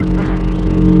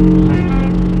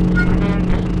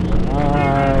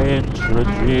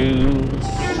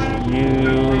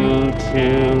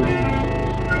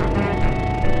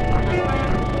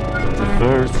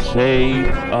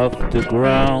the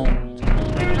ground,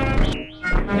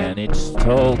 and it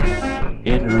talks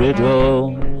in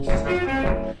riddles.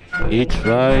 He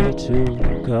tried to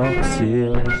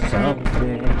conceal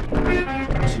something,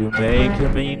 to make a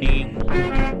meaning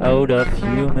out of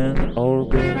human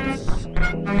orbits,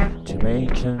 to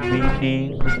make a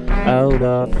meaning out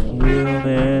of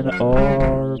human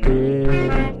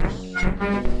orbits.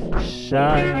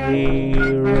 Shyly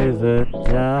riven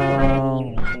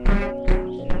down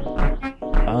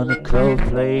on a cold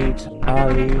plate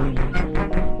alley,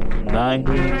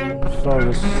 mining for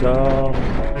a soul,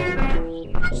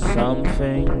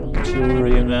 something to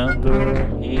remember,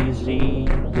 easy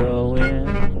going.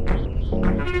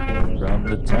 From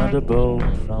the thunderbolt,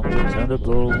 from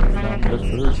the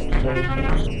first day,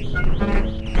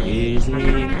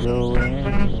 easy going.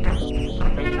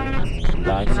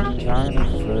 Like some kind of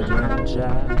Freudian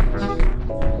Jazz.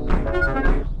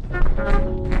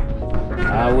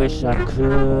 I wish I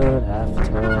could have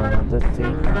told the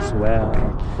things well,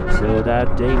 so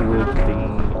that they would be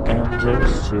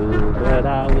understood. But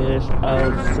I wish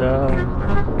also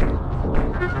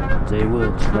they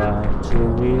would try to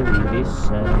really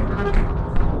listen.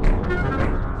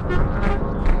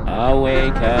 I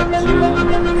wake at 2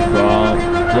 from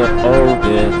the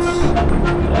orbits,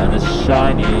 and a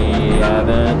shiny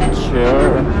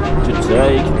adventure to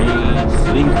take me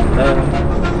sleepless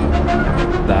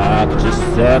back to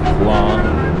step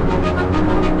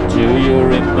 1. Do you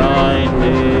remind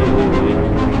me?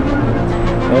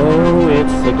 Oh,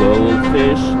 it's a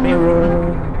goldfish mirror.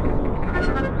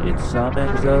 It's some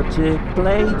exotic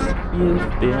place you've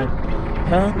been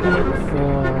hungry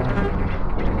for.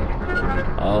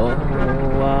 Oh,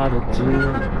 what a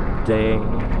day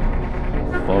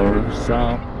for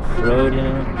some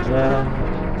Freudian Jazz.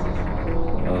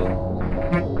 Oh,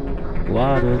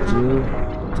 what a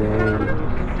day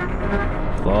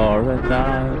for a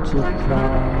night to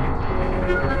come.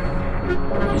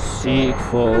 You seek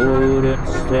for wooden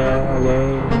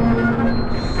stairways,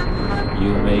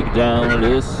 you make them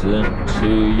listen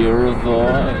to your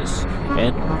voice,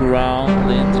 and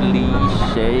groundlessly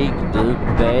shake the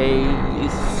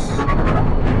bass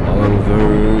over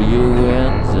your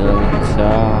window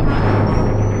top.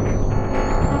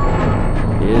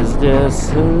 Is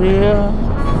this a real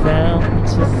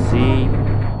fantasy?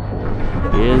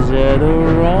 Is it a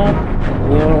wrong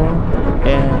world?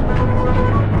 And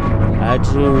I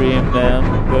do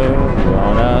remember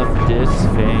one of these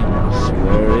things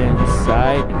were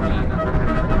inside me.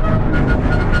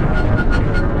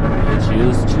 It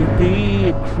used to be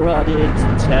a crowded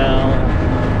town.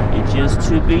 It used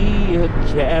to be a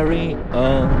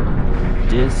carry-on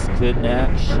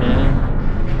disconnection,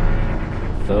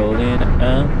 falling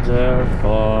under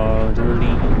for the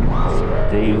leaves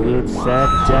they would set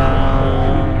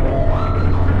down.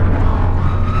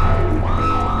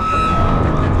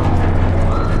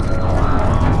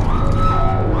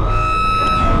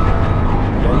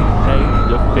 Don't say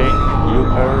the thing you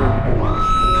heard,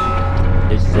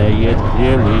 they say it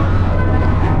clearly.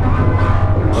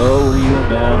 Oh,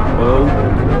 human hope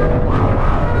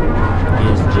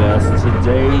is just a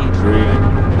daydream.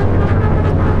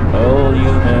 All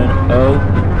human hope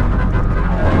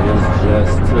is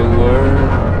just a word.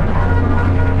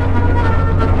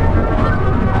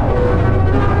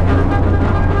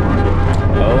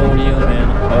 All human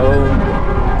hope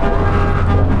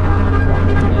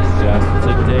is just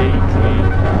a daydream.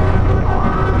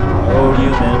 All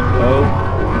human hope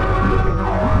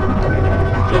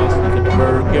is just a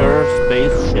burger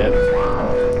spaceship.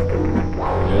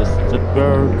 Just a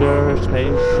burger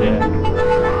spaceship.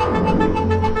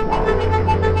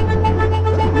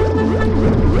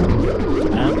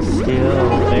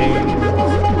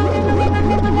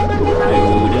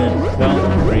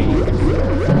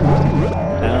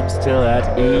 Still at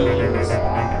ease, I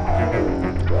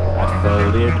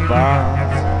folded bars.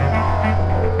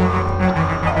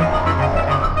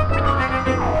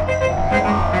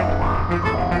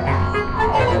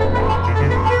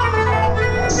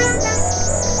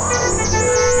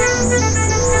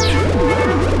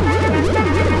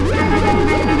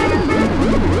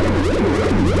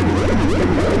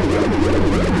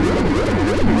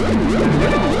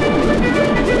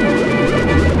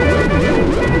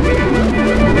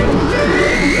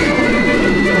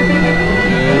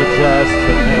 Just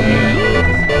a name.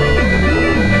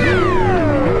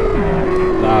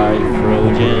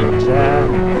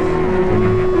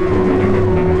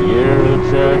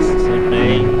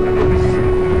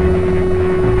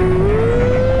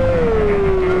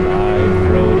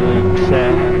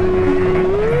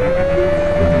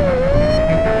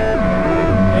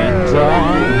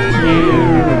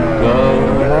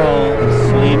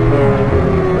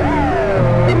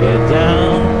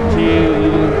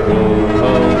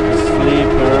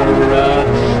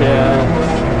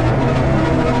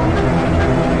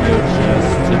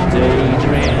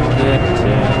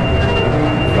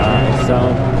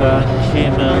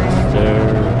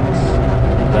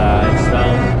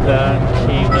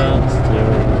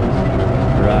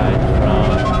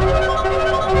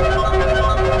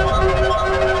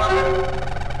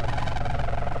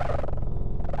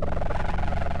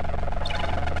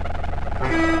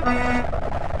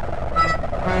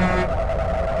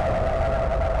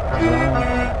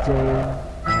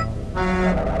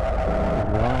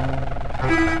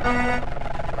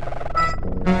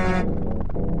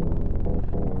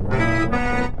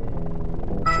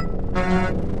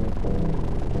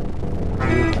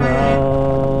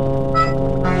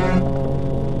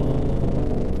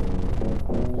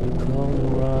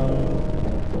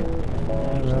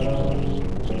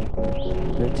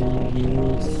 But do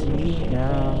you see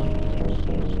now?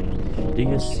 Do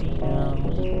you see